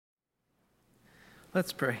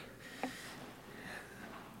Let's pray.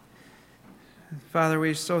 Father,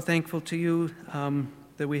 we're so thankful to you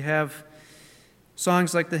that we have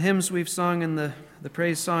songs like the hymns we've sung and the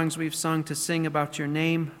praise songs we've sung to sing about your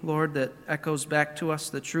name, Lord, that echoes back to us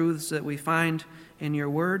the truths that we find in your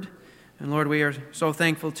word. And Lord, we are so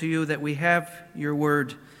thankful to you that we have your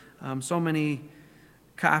word. So many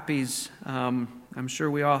copies. I'm sure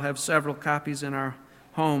we all have several copies in our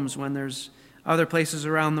homes when there's other places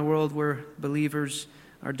around the world where believers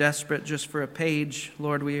are desperate just for a page.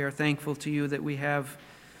 Lord, we are thankful to you that we have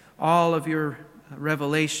all of your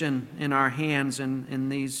revelation in our hands and in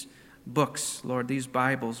these books, Lord, these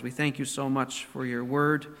Bibles. We thank you so much for your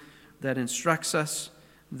word that instructs us,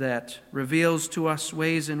 that reveals to us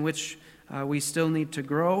ways in which we still need to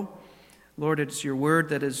grow. Lord, it's your word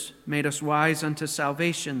that has made us wise unto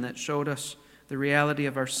salvation, that showed us the reality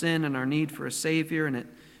of our sin and our need for a Savior, and it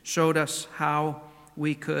showed us how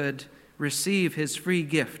we could receive his free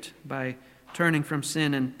gift by turning from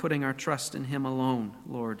sin and putting our trust in him alone,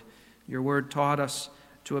 Lord. Your word taught us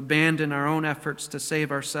to abandon our own efforts to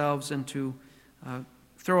save ourselves and to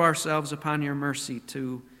throw ourselves upon your mercy,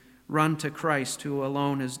 to run to Christ, who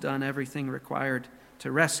alone has done everything required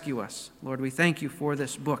to rescue us. Lord, we thank you for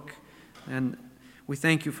this book, and we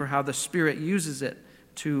thank you for how the Spirit uses it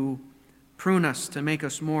to prune us, to make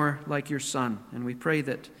us more like your Son. And we pray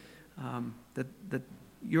that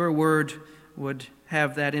your word would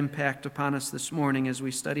have that impact upon us this morning as we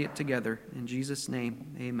study it together. In Jesus'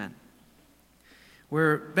 name, amen.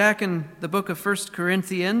 We're back in the book of 1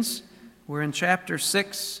 Corinthians. We're in chapter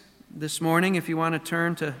 6 this morning, if you want to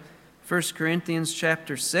turn to 1 Corinthians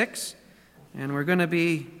chapter 6. And we're going to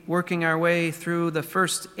be working our way through the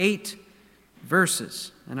first 8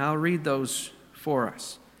 verses, and I'll read those for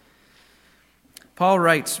us. Paul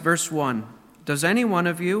writes, verse 1, "Does any one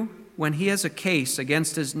of you, when he has a case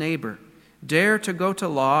against his neighbor, dare to go to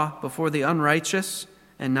law before the unrighteous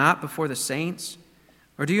and not before the saints?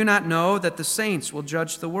 Or do you not know that the saints will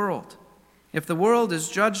judge the world? If the world is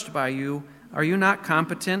judged by you, are you not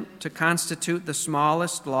competent to constitute the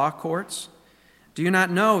smallest law courts? Do you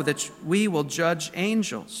not know that we will judge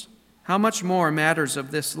angels? How much more matters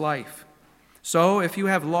of this life? So if you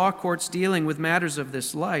have law courts dealing with matters of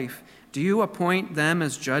this life, do you appoint them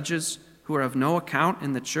as judges who are of no account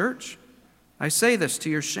in the church? I say this to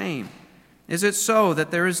your shame. Is it so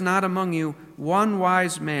that there is not among you one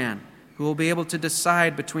wise man who will be able to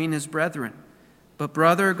decide between his brethren? But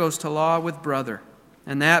brother goes to law with brother,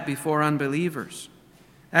 and that before unbelievers.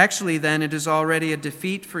 Actually, then, it is already a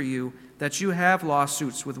defeat for you that you have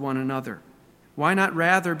lawsuits with one another. Why not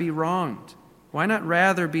rather be wronged? Why not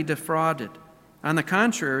rather be defrauded? On the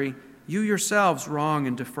contrary, you yourselves wrong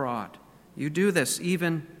and defraud. You do this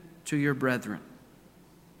even to your brethren."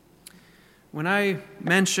 When I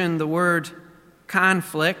mention the word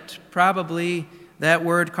conflict, probably that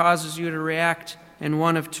word causes you to react in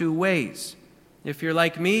one of 2 ways. If you're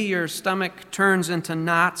like me, your stomach turns into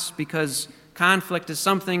knots because conflict is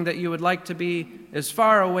something that you would like to be as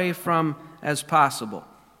far away from as possible.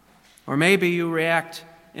 Or maybe you react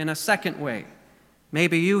in a second way.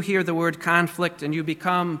 Maybe you hear the word conflict and you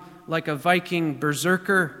become like a Viking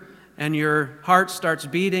berserker and your heart starts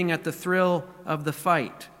beating at the thrill of the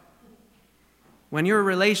fight. When your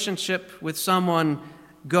relationship with someone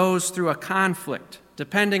goes through a conflict,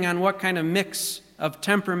 depending on what kind of mix of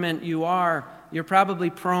temperament you are, you're probably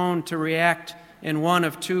prone to react in one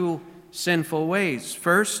of 2 sinful ways.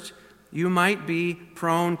 First, you might be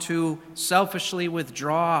prone to selfishly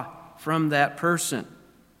withdraw from that person.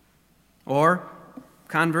 Or,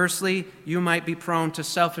 conversely, you might be prone to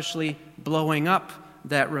selfishly blowing up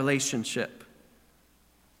that relationship.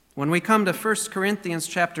 When we come to 1 Corinthians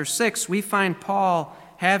chapter 6, we find Paul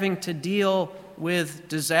having to deal with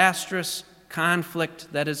disastrous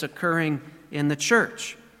conflict that is occurring in the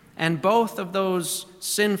church. And both of those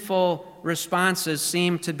sinful responses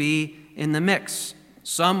seem to be in the mix.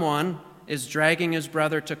 Someone is dragging his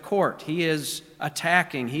brother to court. He is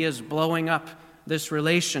attacking. He is blowing up this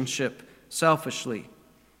relationship selfishly.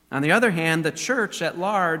 On the other hand, the church at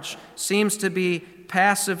large seems to be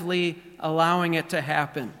passively allowing it to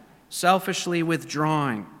happen, selfishly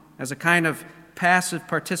withdrawing as a kind of passive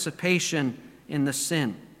participation in the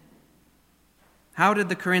sin. How did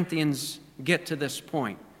the Corinthians get to this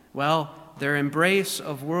point? Well, their embrace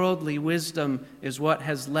of worldly wisdom is what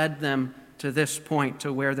has led them to this point,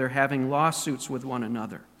 to where they're having lawsuits with one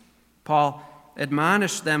another. Paul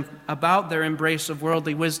admonished them about their embrace of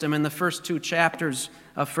worldly wisdom in the first 2 chapters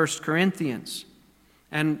of 1 Corinthians.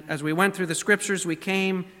 And as we went through the scriptures, we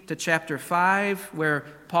came to chapter 5, where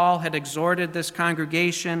Paul had exhorted this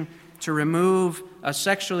congregation to remove a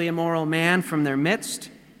sexually immoral man from their midst.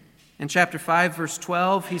 In chapter 5, verse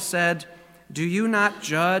 12, he said, "Do you not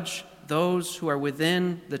judge those who are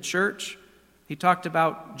within the church?" He talked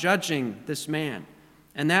about judging this man.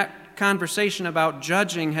 And that conversation about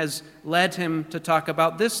judging has led him to talk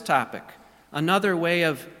about this topic, another way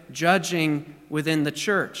of judging within the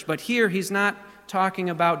church. But here he's not talking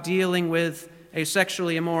about dealing with a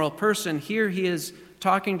sexually immoral person. Here he is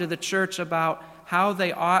talking to the church about how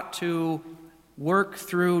they ought to work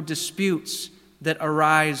through disputes that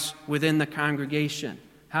arise within the congregation,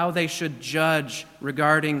 how they should judge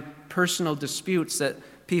regarding personal disputes that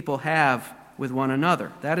people have with one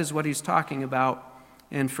another. That is what he's talking about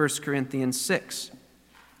in 1 Corinthians 6.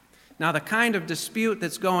 Now, the kind of dispute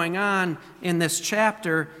that's going on in this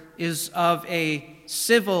chapter is of a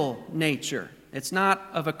civil nature. It's not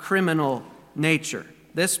of a criminal nature.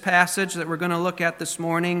 This passage that we're going to look at this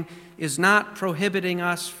morning is not prohibiting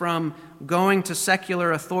us from going to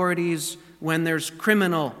secular authorities when there's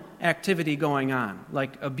criminal activity going on,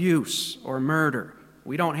 like abuse or murder.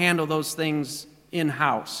 We don't handle those things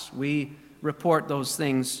in-house. We report those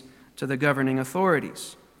things to the governing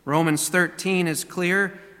authorities. Romans 13 is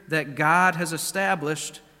clear that God has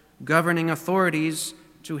established governing authorities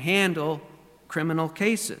to handle criminal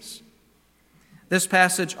cases. This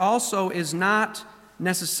passage also is not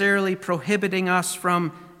necessarily prohibiting us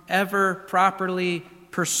from ever properly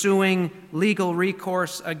pursuing legal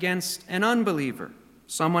recourse against an unbeliever,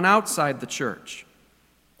 someone outside the church.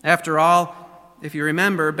 After all, if you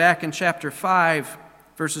remember, back in chapter 5,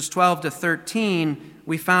 verses 12 to 13,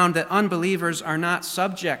 we found that unbelievers are not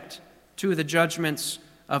subject to the judgments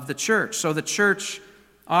of the church. So the church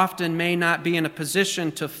often may not be in a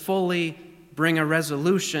position to fully bring a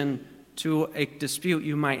resolution to a dispute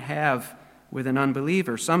you might have with an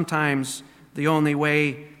unbeliever. Sometimes the only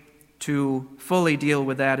way to fully deal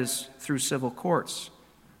with that is through civil courts.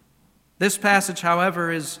 This passage,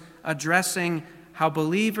 however, is addressing how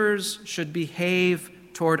believers should behave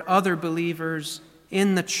toward other believers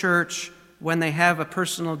in the church when they have a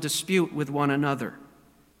personal dispute with one another.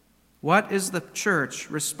 What is the church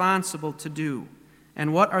responsible to do,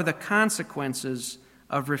 and what are the consequences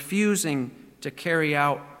of refusing to carry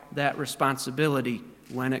out that responsibility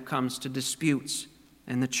when it comes to disputes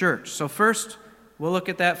in the church? So first, we'll look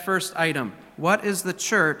at that first item. What is the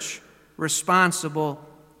church responsible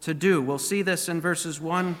to do? We'll see this in verses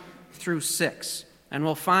 1 through 6, and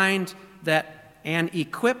we'll find that an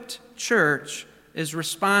equipped church is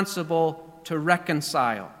responsible to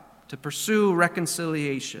reconcile, to pursue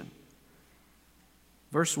reconciliation.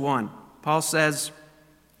 Verse 1, Paul says,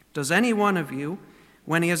 "Does any one of you,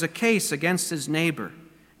 when he has a case against his neighbor,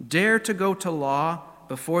 dare to go to law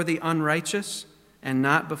before the unrighteous and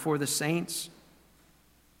not before the saints?"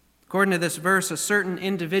 According to this verse, a certain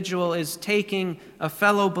individual is taking a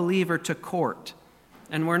fellow believer to court.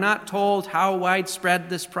 And we're not told how widespread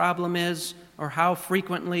this problem is or how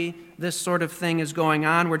frequently this sort of thing is going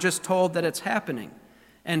on. We're just told that it's happening.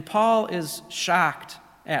 And Paul is shocked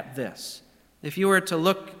at this. If you were to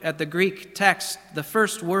look at the Greek text, the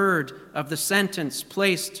first word of the sentence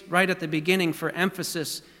placed right at the beginning for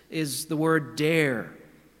emphasis is the word dare.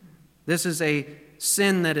 This is a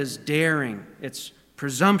sin that is daring. It's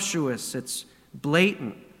presumptuous. It's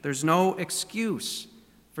blatant. There's no excuse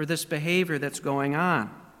for this behavior that's going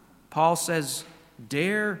on. Paul says,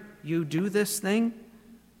 "Dare you do this thing?"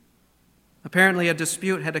 Apparently, a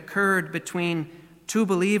dispute had occurred between two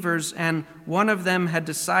believers, and one of them had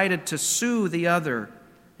decided to sue the other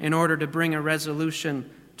in order to bring a resolution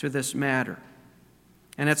to this matter.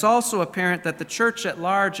 And it's also apparent that the church at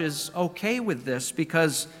large is okay with this,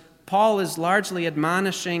 because Paul is largely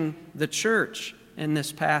admonishing the church in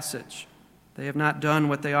this passage. They have not done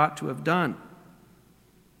what they ought to have done.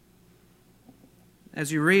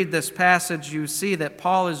 As you read this passage, you see that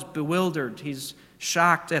Paul is bewildered. He's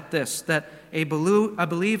shocked at this, that a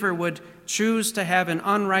believer would choose to have an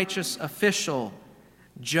unrighteous official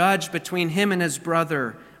judge between him and his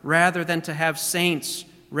brother rather than to have saints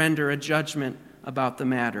render a judgment about the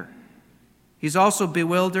matter. He's also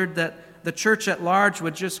bewildered that the church at large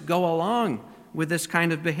would just go along with this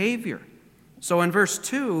kind of behavior. So in verse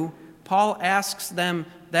 2, Paul asks them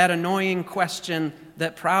that annoying question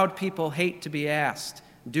that proud people hate to be asked: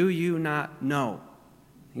 "Do you not know?"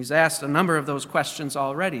 He's asked a number of those questions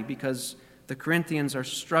already because the Corinthians are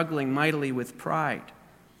struggling mightily with pride.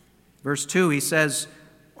 Verse 2, he says,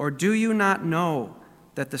 "Or do you not know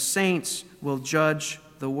that the saints will judge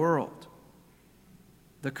the world?"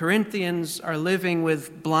 The Corinthians are living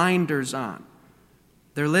with blinders on.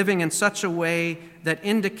 They're living in such a way that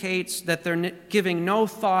indicates that they're giving no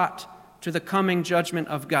thought to the coming judgment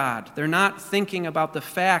of God. They're not thinking about the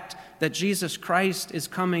fact that Jesus Christ is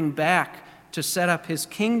coming back to set up his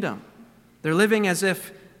kingdom. They're living as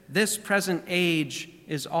if this present age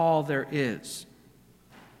is all there is.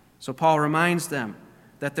 So Paul reminds them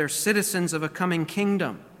that they're citizens of a coming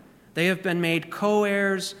kingdom. They have been made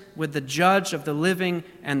co-heirs with the judge of the living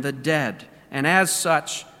and the dead, and as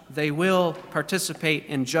such, they will participate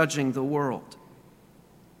in judging the world.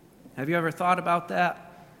 Have you ever thought about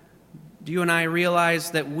that? Do you and I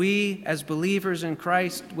realize that we, as believers in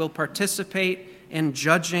Christ, will participate in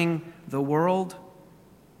judging the world?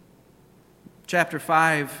 Chapter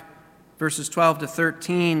 5, verses 12 to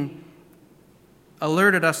 13,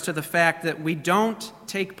 alerted us to the fact that we don't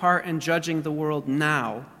take part in judging the world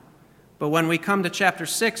now, but when we come to chapter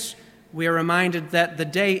 6, we are reminded that the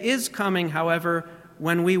day is coming, however,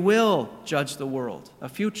 when we will judge the world, a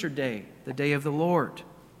future day, the day of the Lord.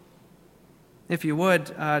 If you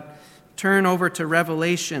would, turn over to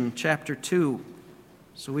Revelation chapter 2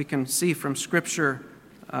 so we can see from Scripture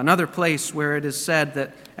another place where it is said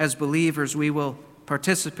that as believers we will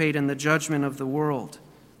participate in the judgment of the world.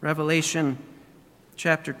 Revelation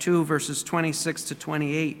chapter 2, verses 26 to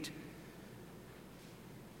 28.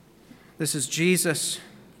 This is Jesus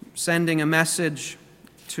sending a message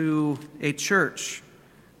to a church,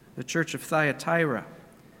 the church of Thyatira.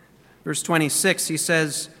 Verse 26, he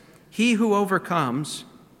says, "He who overcomes,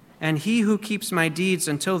 and he who keeps my deeds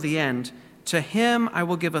until the end, to him I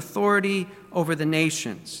will give authority over the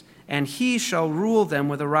nations, and he shall rule them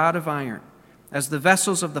with a rod of iron, as the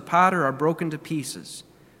vessels of the potter are broken to pieces.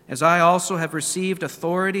 As I also have received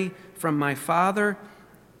authority from my Father,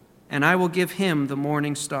 and I will give him the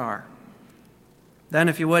morning star." Then,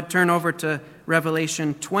 if you would, turn over to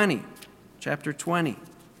Revelation 20, chapter 20.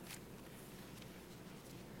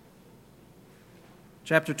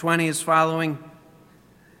 Chapter 20 is following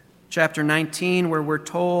chapter 19, where we're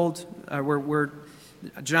told, where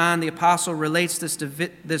John the Apostle relates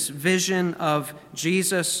this vision of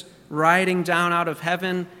Jesus riding down out of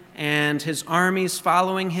heaven and his armies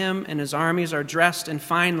following him, and his armies are dressed in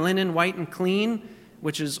fine linen, white and clean,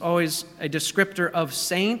 which is always a descriptor of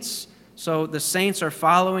saints. So the saints are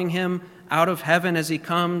following him out of heaven as he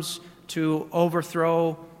comes to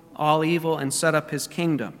overthrow all evil and set up his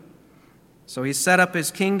kingdom. So he set up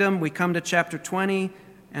his kingdom. We come to chapter 20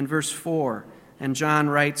 and verse 4. And John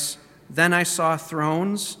writes, "Then I saw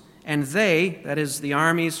thrones, and they," that is the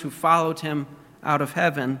armies who followed him out of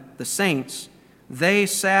heaven, the saints, "they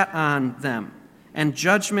sat on them, and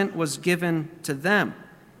judgment was given to them.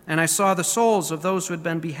 And I saw the souls of those who had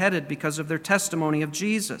been beheaded because of their testimony of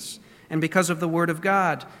Jesus, and because of the word of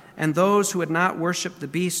God, and those who had not worshipped the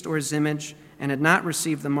beast or his image, and had not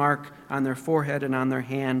received the mark on their forehead and on their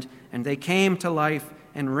hand, and they came to life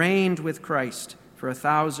and reigned with Christ for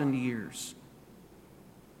 1,000 years."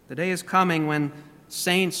 The day is coming when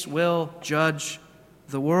saints will judge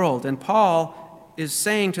the world. And Paul is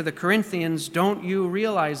saying to the Corinthians, don't you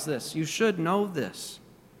realize this? You should know this.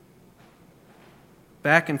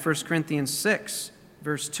 Back in 1 Corinthians 6,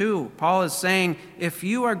 verse 2, Paul is saying, if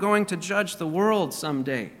you are going to judge the world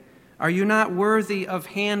someday, are you not worthy of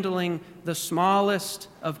handling the smallest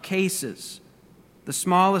of cases, the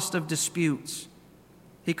smallest of disputes?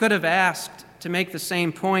 He could have asked, to make the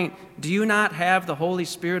same point, do you not have the Holy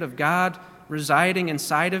Spirit of God residing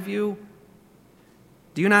inside of you?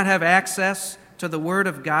 Do you not have access to the Word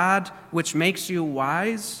of God, which makes you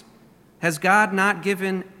wise? Has God not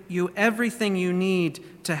given you everything you need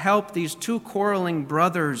to help these two quarreling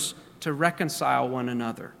brothers to reconcile one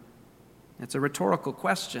another? It's a rhetorical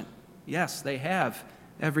question. Yes, they have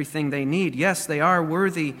everything they need. Yes, they are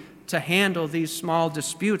worthy to handle these small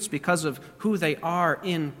disputes because of who they are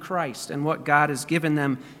in Christ and what God has given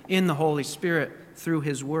them in the Holy Spirit through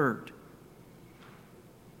His Word.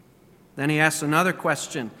 Then he asks another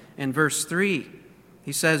question in verse 3.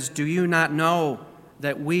 He says, do you not know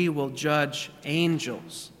that we will judge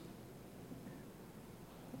angels?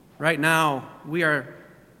 Right now, we are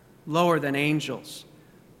lower than angels.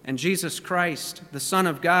 And Jesus Christ, the Son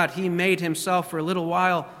of God, He made Himself for a little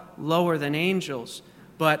while lower than angels.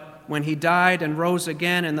 But when He died and rose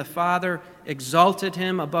again, and the Father exalted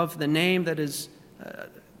Him above the name that is,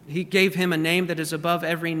 He gave Him a name that is above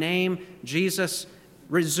every name, Jesus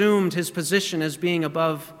resumed His position as being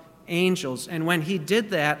above angels. And when He did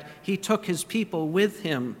that, He took His people with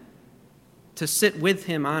Him to sit with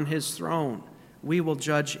Him on His throne. We will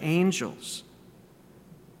judge angels.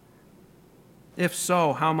 If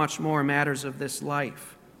so, how much more matters of this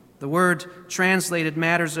life? The word translated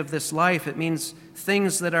matters of this life, it means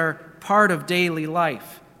things that are part of daily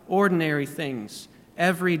life, ordinary things,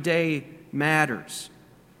 everyday matters.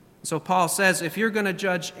 So Paul says, if you're going to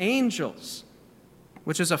judge angels,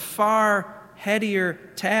 which is a far headier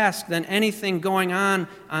task than anything going on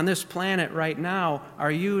this planet right now,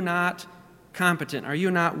 are you not competent? Are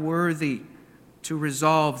you not worthy to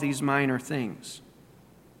resolve these minor things?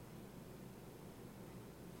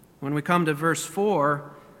 When we come to verse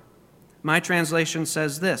 4, my translation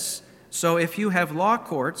says this: so if you have law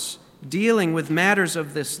courts dealing with matters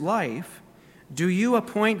of this life, do you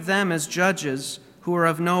appoint them as judges who are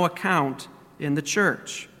of no account in the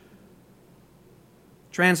church?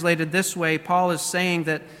 Translated this way, Paul is saying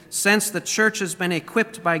that since the church has been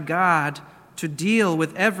equipped by God to deal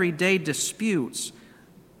with everyday disputes,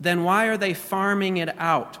 then why are they farming it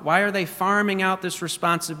out? Why are they farming out this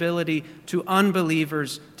responsibility to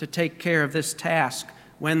unbelievers to take care of this task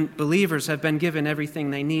when believers have been given everything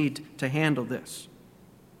they need to handle this?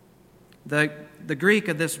 The Greek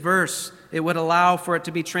of this verse, it would allow for it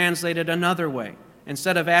to be translated another way.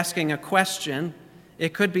 Instead of asking a question,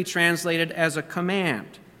 it could be translated as a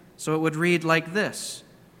command. So it would read like this: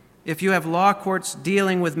 if you have law courts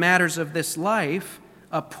dealing with matters of this life,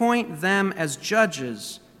 appoint them as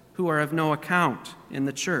judges who are of no account in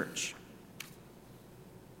the church.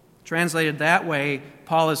 Translated that way,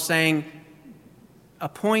 Paul is saying,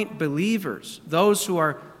 appoint believers, those who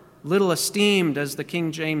are little esteemed, as the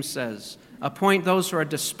King James says. Appoint those who are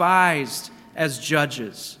despised as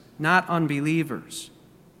judges, not unbelievers.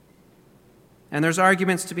 And there's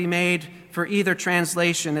arguments to be made for either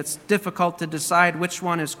translation. It's difficult to decide which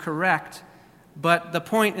one is correct, but the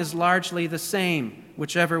point is largely the same,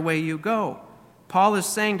 whichever way you go. Paul is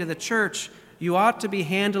saying to the church, you ought to be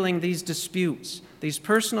handling these disputes, these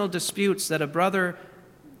personal disputes that a brother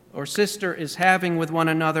or sister is having with one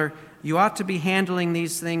another. You ought to be handling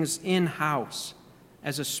these things in-house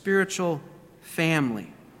as a spiritual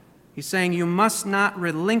family. He's saying you must not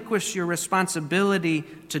relinquish your responsibility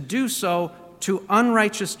to do so to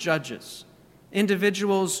unrighteous judges,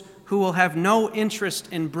 individuals who will have no interest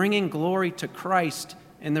in bringing glory to Christ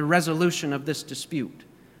in the resolution of this dispute.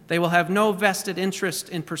 They will have no vested interest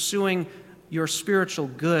in pursuing your spiritual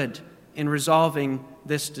good in resolving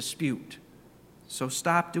this dispute. So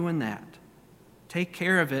stop doing that. Take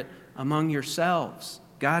care of it among yourselves.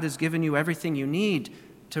 God has given you everything you need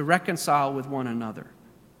to reconcile with one another.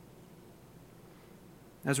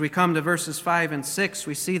 As we come to verses 5 and 6,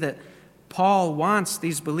 we see that Paul wants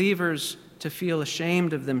these believers to feel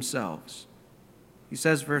ashamed of themselves. He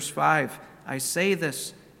says, verse 5, I say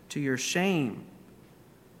this to your shame.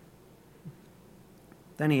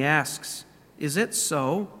 Then he asks, is it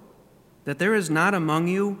so that there is not among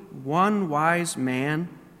you one wise man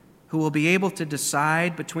who will be able to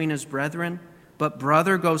decide between his brethren, but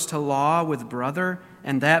brother goes to law with brother,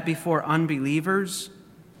 and that before unbelievers?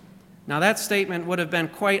 Now that statement would have been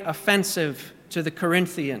quite offensive to the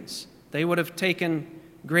Corinthians. They would have taken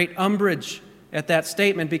great umbrage at that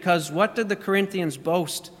statement, because what did the Corinthians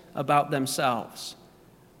boast about themselves?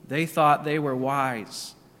 They thought they were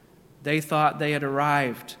wise. They thought they had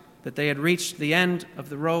arrived, that they had reached the end of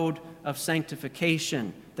the road of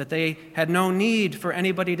sanctification, that they had no need for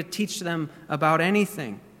anybody to teach them about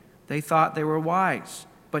anything. They thought they were wise.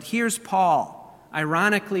 But here's Paul,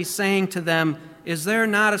 ironically saying to them, is there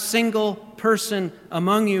not a single person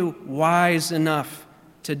among you wise enough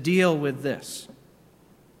to deal with this?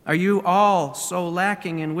 Are you all so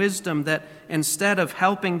lacking in wisdom that instead of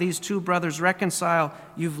helping these two brothers reconcile,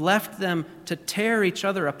 you've left them to tear each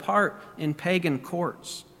other apart in pagan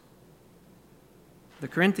courts? The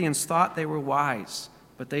Corinthians thought they were wise,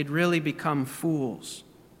 but they'd really become fools.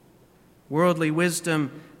 Worldly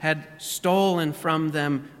wisdom had stolen from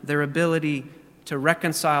them their ability to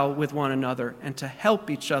reconcile with one another and to help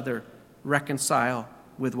each other reconcile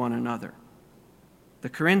with one another. The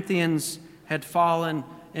Corinthians had fallen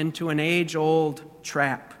into an age-old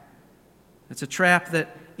trap. It's a trap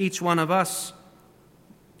that each one of us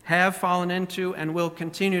have fallen into and will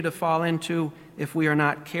continue to fall into if we are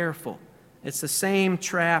not careful. It's the same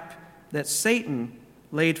trap that Satan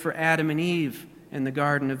laid for Adam and Eve in the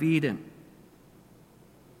Garden of Eden.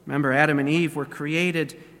 Remember, Adam and Eve were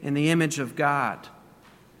created in the image of God.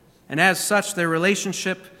 And as such, their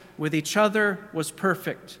relationship with each other was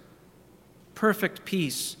perfect. Perfect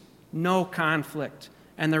peace, no conflict.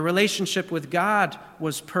 And their relationship with God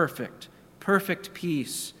was perfect. Perfect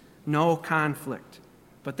peace, no conflict.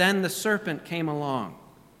 But then the serpent came along.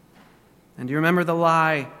 And do you remember the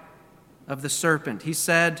lie of the serpent? He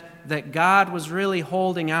said that God was really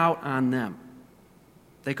holding out on them.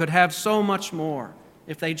 They could have so much more.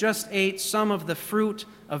 If they just ate some of the fruit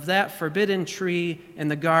of that forbidden tree in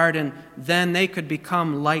the garden, then they could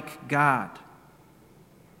become like God.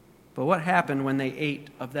 But what happened when they ate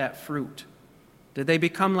of that fruit? Did they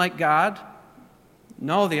become like God?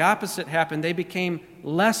 No, the opposite happened. They became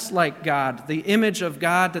less like God. The image of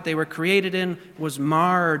God that they were created in was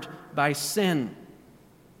marred by sin.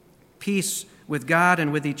 Peace with God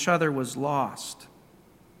and with each other was lost.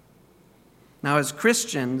 Now, as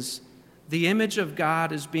Christians, the image of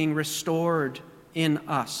God is being restored in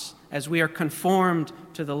us as we are conformed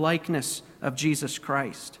to the likeness of Jesus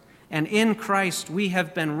Christ. And in Christ, we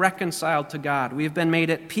have been reconciled to God. We have been made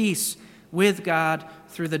at peace with God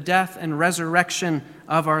through the death and resurrection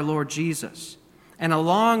of our Lord Jesus. And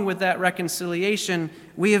along with that reconciliation,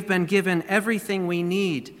 we have been given everything we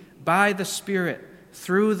need by the Spirit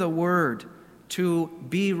through the Word to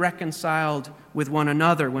be reconciled with one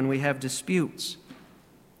another when we have disputes.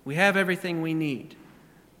 We have everything we need.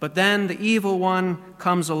 But then the evil one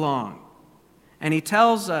comes along, and he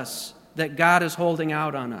tells us that God is holding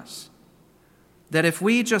out on us. That if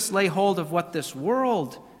we just lay hold of what this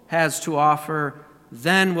world has to offer,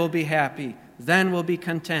 then we'll be happy, then we'll be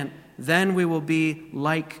content, then we will be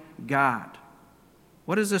like God.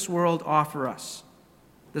 What does this world offer us?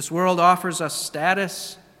 This world offers us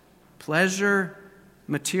status, pleasure,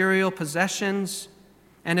 material possessions,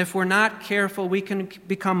 and if we're not careful, we can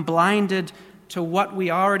become blinded to what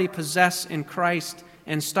we already possess in Christ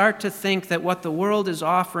and start to think that what the world is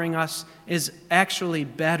offering us is actually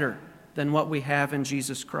better than what we have in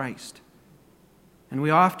Jesus Christ. And we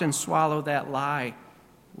often swallow that lie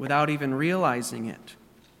without even realizing it.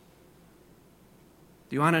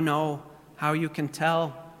 Do you want to know how you can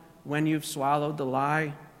tell when you've swallowed the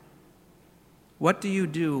lie? What do you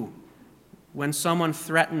do when someone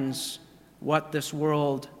threatens what this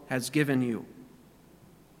world has given you?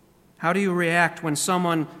 How do you react when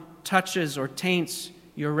someone touches or taints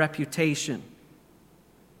your reputation?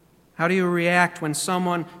 How do you react when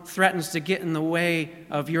someone threatens to get in the way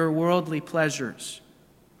of your worldly pleasures?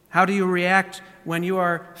 How do you react when you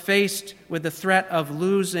are faced with the threat of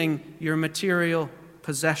losing your material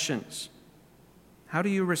possessions? How do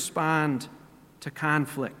you respond to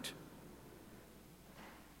conflict?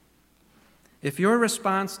 If your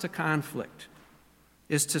response to conflict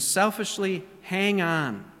is to selfishly hang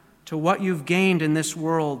on to what you've gained in this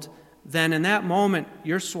world, then in that moment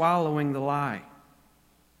you're swallowing the lie.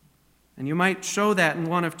 And you might show that in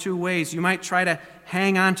one of two ways. You might try to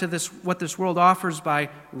hang on to what this world offers by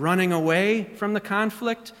running away from the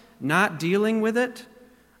conflict, not dealing with it.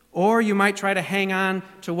 Or you might try to hang on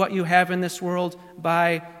to what you have in this world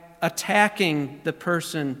by attacking the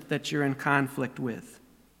person that you're in conflict with,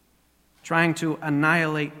 trying to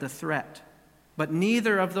annihilate the threat. But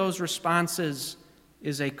neither of those responses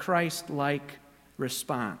is a Christ-like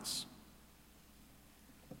response.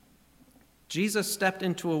 Jesus stepped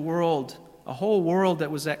into a whole world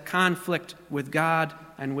that was at conflict with God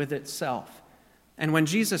and with itself. And when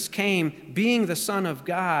Jesus came, being the Son of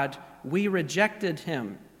God, we rejected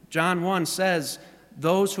him. John 1 says,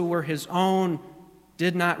 those who were his own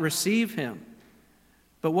did not receive him.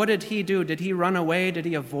 But what did he do? Did he run away? Did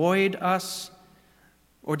he avoid us?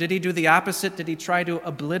 Or did he do the opposite? Did he try to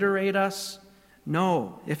obliterate us?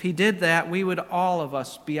 No. If he did that, we would all of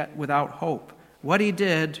us be without hope. What he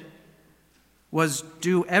did was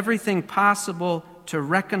do everything possible to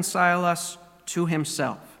reconcile us to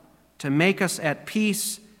himself, to make us at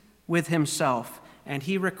peace with himself. And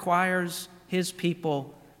he requires his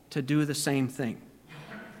people to do the same thing.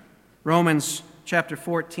 Romans chapter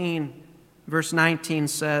 14, verse 19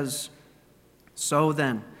 says, so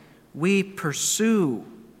then, we pursue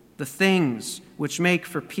the things which make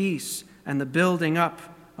for peace and the building up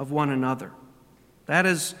of one another. That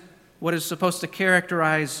is what is supposed to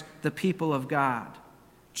characterize the people of God.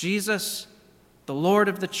 Jesus, the Lord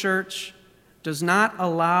of the church, does not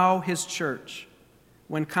allow his church,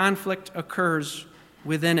 when conflict occurs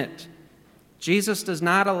within it, Jesus does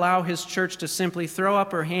not allow his church to simply throw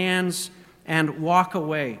up her hands and walk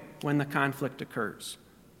away when the conflict occurs.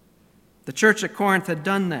 The church at Corinth had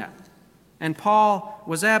done that. And Paul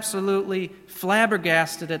was absolutely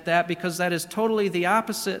flabbergasted at that because that is totally the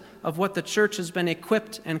opposite of what the church has been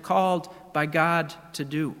equipped and called by God to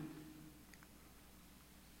do.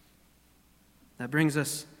 That brings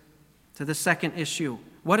us to the second issue.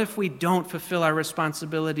 What if we don't fulfill our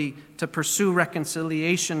responsibility to pursue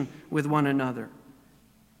reconciliation with one another?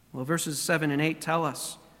 Well, verses 7 and 8 tell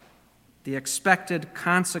us the expected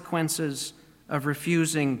consequences of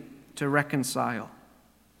refusing to reconcile.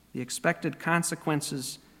 The expected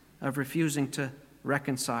consequences of refusing to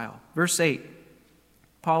reconcile. Verse 8,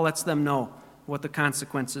 Paul lets them know what the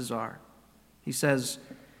consequences are. He says,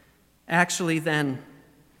 actually then,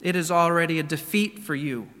 it is already a defeat for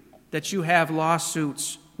you that you have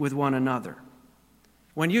lawsuits with one another.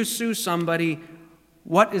 When you sue somebody,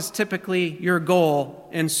 what is typically your goal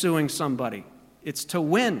in suing somebody? It's to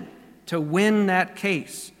win that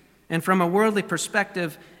case. And from a worldly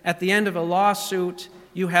perspective, at the end of a lawsuit,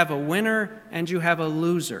 you have a winner and you have a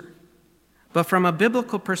loser. But from a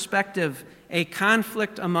biblical perspective, a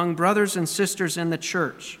conflict among brothers and sisters in the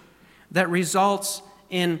church that results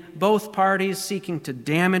in both parties seeking to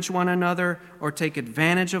damage one another or take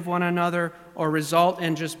advantage of one another or result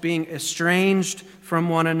in just being estranged from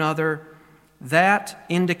one another, that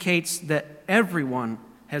indicates that everyone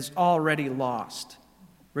has already lost.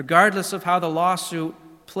 Regardless of how the lawsuit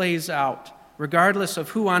plays out, regardless of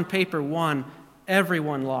who on paper won,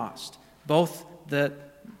 everyone lost. Both the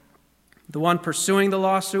one pursuing the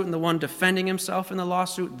lawsuit and the one defending himself in the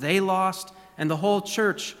lawsuit, they lost, and the whole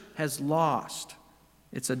church has lost.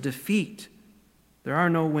 It's a defeat. There are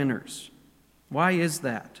no winners. Why is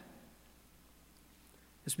that?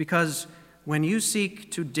 It's because when you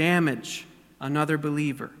seek to damage another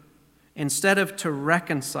believer, instead of to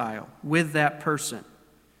reconcile with that person,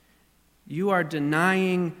 you are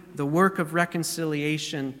denying the work of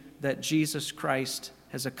reconciliation that Jesus Christ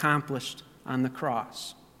has accomplished on the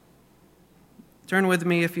cross. Turn with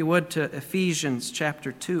me, if you would, to Ephesians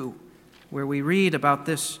chapter 2, where we read about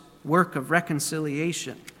this work of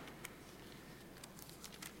reconciliation.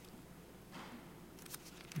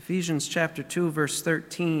 Ephesians chapter 2, verse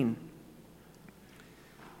 13.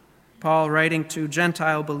 Paul, writing to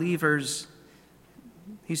Gentile believers,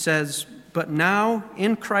 he says, "But now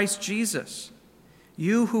in Christ Jesus,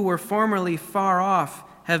 you who were formerly far off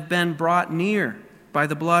have been brought near by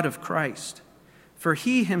the blood of Christ. For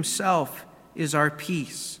he himself is our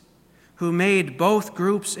peace, who made both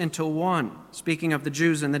groups into one," speaking of the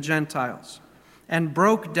Jews and the Gentiles, "and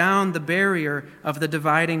broke down the barrier of the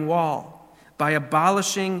dividing wall by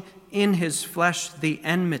abolishing in his flesh the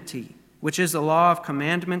enmity, which is the law of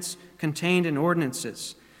commandments contained in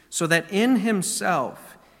ordinances, so that in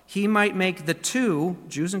himself he might make the two,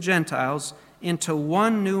 Jews and Gentiles, into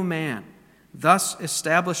one new man, thus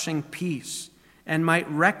establishing peace, and might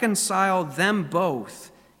reconcile them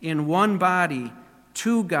both in one body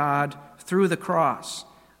to God through the cross,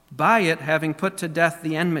 by it having put to death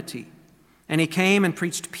the enmity. And he came and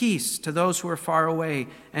preached peace to those who were far away,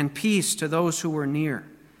 and peace to those who were near.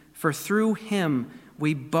 For through him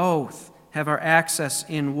we both have our access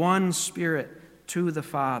in one Spirit to the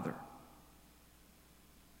Father."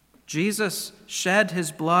 Jesus shed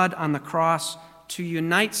his blood on the cross to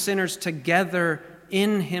unite sinners together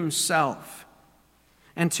in himself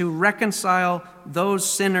and to reconcile those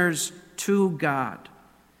sinners to God.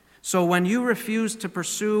 So when you refuse to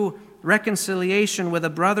pursue reconciliation with a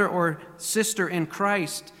brother or sister in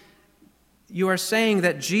Christ, you are saying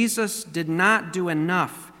that Jesus did not do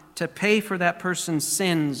enough to pay for that person's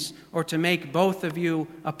sins or to make both of you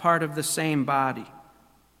a part of the same body.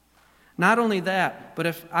 Not only that, but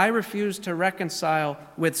if I refuse to reconcile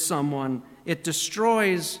with someone, it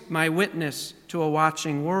destroys my witness to a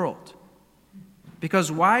watching world.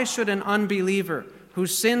 Because why should an unbeliever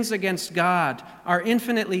whose sins against God are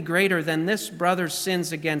infinitely greater than this brother's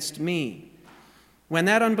sins against me, when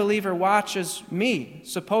that unbeliever watches me,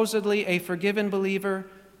 supposedly a forgiven believer,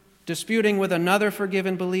 disputing with another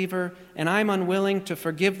forgiven believer, and I'm unwilling to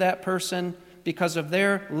forgive that person because of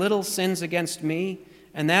their little sins against me,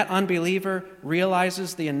 and that unbeliever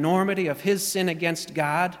realizes the enormity of his sin against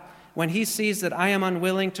God, when he sees that I am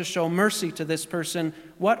unwilling to show mercy to this person,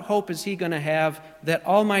 what hope is he going to have that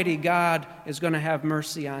Almighty God is going to have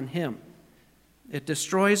mercy on him? It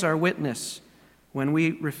destroys our witness when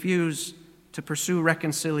we refuse to pursue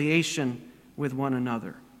reconciliation with one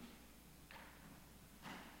another.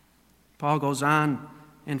 Paul goes on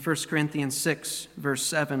in 1 Corinthians 6, verse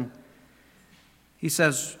 7. He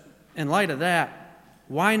says, in light of that,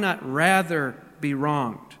 why not rather be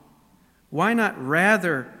wronged? Why not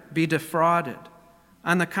rather be defrauded?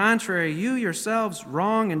 On the contrary, you yourselves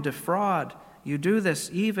wrong and defraud. You do this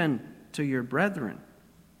even to your brethren.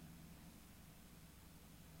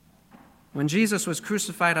 When Jesus was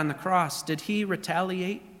crucified on the cross, did he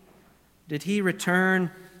retaliate? Did he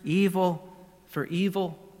return evil for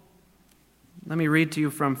evil? Let me read to you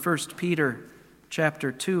from 1 Peter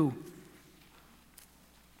chapter 2.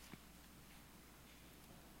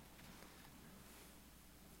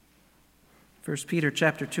 1 Peter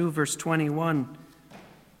chapter 2, verse 21,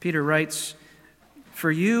 Peter writes,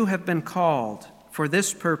 "For you have been called for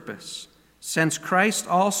this purpose, since Christ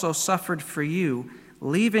also suffered for you,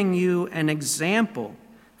 leaving you an example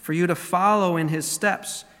for you to follow in his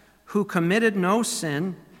steps, who committed no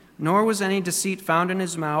sin, nor was any deceit found in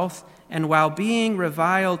his mouth, and while being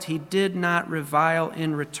reviled, he did not revile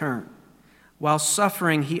in return. While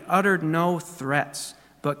suffering, he uttered no threats,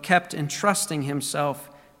 but kept entrusting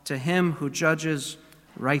himself to him who judges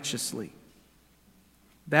righteously.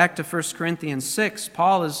 Back to 1 Corinthians 6,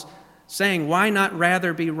 Paul is saying, why not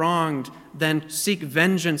rather be wronged than seek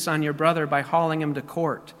vengeance on your brother by hauling him to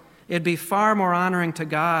court? It'd be far more honoring to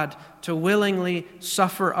God to willingly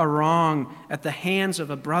suffer a wrong at the hands of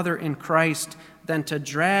a brother in Christ than to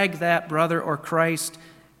drag that brother or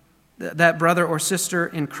sister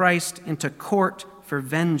in Christ into court for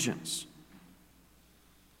vengeance.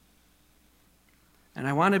 And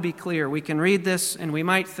I want to be clear, we can read this and we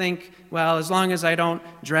might think, well, as long as I don't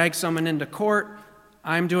drag someone into court,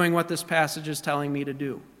 I'm doing what this passage is telling me to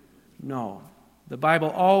do. No. The Bible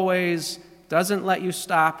always doesn't let you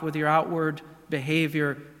stop with your outward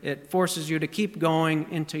behavior. It forces you to keep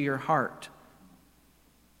going into your heart.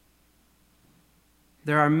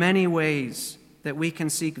 There are many ways that we can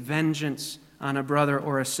seek vengeance on a brother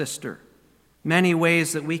or a sister. Many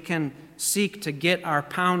ways that we can seek to get our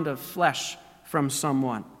pound of flesh from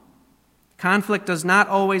someone. Conflict does not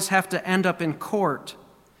always have to end up in court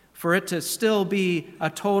for it to still be a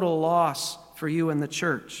total loss for you and the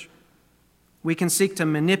church. We can seek to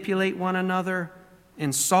manipulate one another,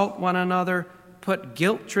 insult one another, put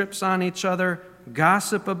guilt trips on each other,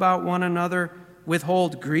 gossip about one another,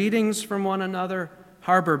 withhold greetings from one another,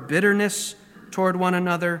 harbor bitterness toward one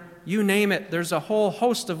another. You name it. There's a whole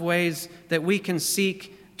host of ways that we can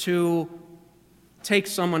seek to take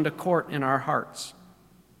someone to court in our hearts.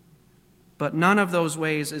 But none of those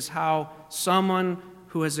ways is how someone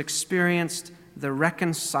who has experienced the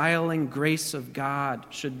reconciling grace of God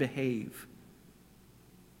should behave.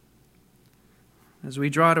 As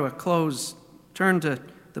we draw to a close, turn to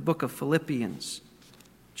the book of Philippians,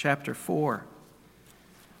 chapter 4.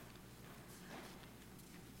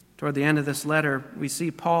 Toward the end of this letter, we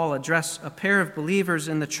see Paul address a pair of believers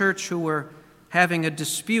in the church who were having a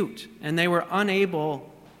dispute, and they were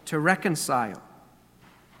unable to reconcile.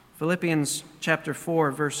 Philippians chapter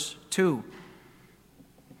 4, verse 2.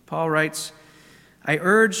 Paul writes, I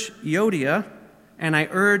urge Euodia and I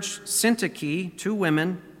urge Syntyche, two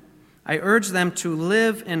women, I urge them to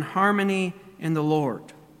live in harmony in the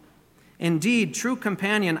Lord. Indeed, true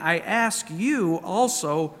companion, I ask you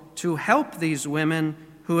also to help these women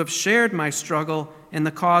who have shared my struggle in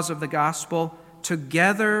the cause of the gospel,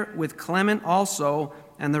 together with Clement also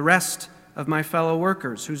and the rest of my fellow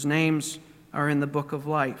workers whose names are in the book of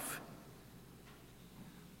life.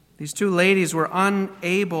 These two ladies were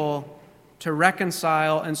unable to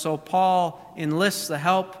reconcile, and so Paul enlists the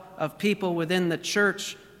help of people within the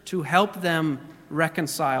church to help them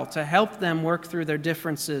reconcile, to help them work through their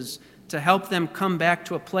differences, to help them come back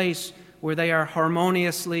to a place where they are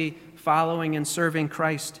harmoniously following and serving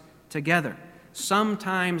Christ together.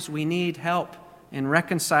 Sometimes we need help in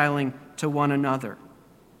reconciling to one another.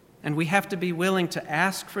 And we have to be willing to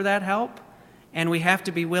ask for that help, and we have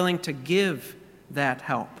to be willing to give that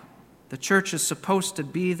help. The church is supposed to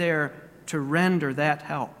be there to render that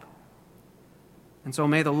help. And so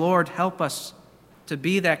may the Lord help us to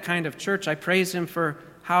be that kind of church. I praise Him for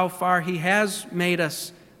how far He has made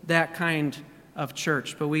us that kind of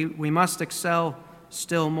church, but we must excel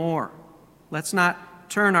still more. Let's not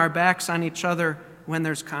turn our backs on each other when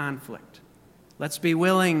there's conflict. Let's be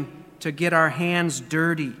willing to get our hands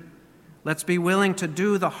dirty. Let's be willing to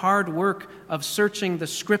do the hard work of searching the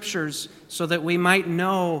Scriptures so that we might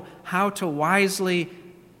know how to wisely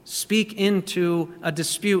speak into a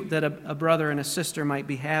dispute that a brother and a sister might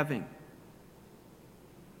be having.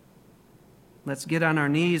 Let's get on our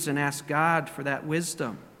knees and ask God for that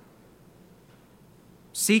wisdom.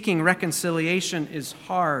 Seeking reconciliation is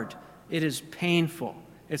hard. It is painful.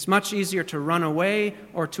 It's much easier to run away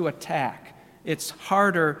or to attack. It's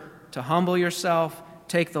harder to humble yourself,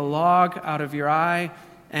 take the log out of your eye,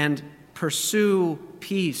 and pursue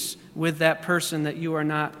peace with that person that you are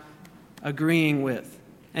not agreeing with.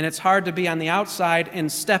 And it's hard to be on the outside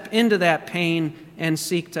and step into that pain and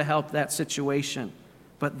seek to help that situation.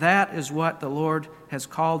 But that is what the Lord has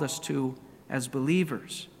called us to as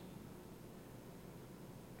believers.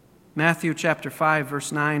 Matthew chapter 5,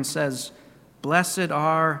 verse 9 says, Blessed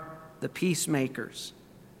are the peacemakers,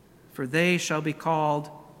 for they shall be called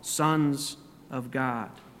sons of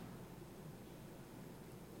God.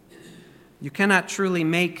 You cannot truly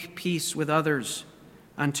make peace with others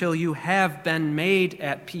until you have been made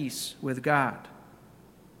at peace with God.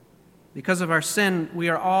 Because of our sin, we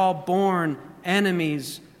are all born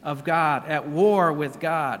enemies of God, at war with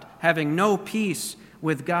God, having no peace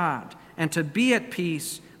with God. And to be at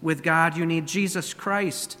peace with God, you need Jesus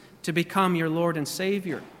Christ to become your Lord and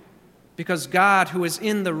Savior. Because God, who is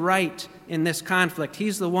in the right in this conflict,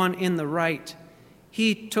 He's the one in the right.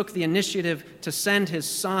 He took the initiative to send His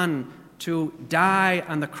Son to die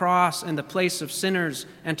on the cross in the place of sinners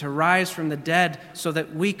and to rise from the dead so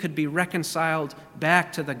that we could be reconciled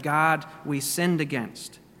back to the God we sinned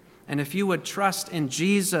against. And if you would trust in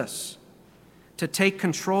Jesus to take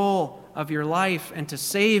control of your life and to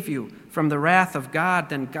save you from the wrath of God,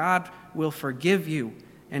 then God will forgive you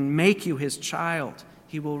and make you His child.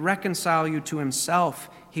 He will reconcile you to Himself.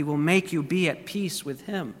 He will make you be at peace with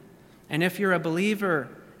Him. And if you're a believer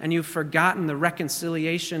and you've forgotten the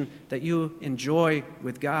reconciliation that you enjoy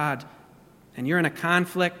with God, and you're in a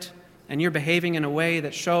conflict and you're behaving in a way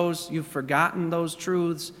that shows you've forgotten those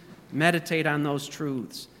truths, meditate on those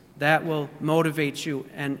truths. That will motivate you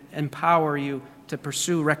and empower you to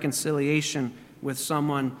pursue reconciliation with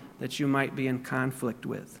someone that you might be in conflict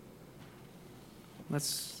with.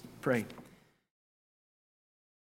 Let's pray.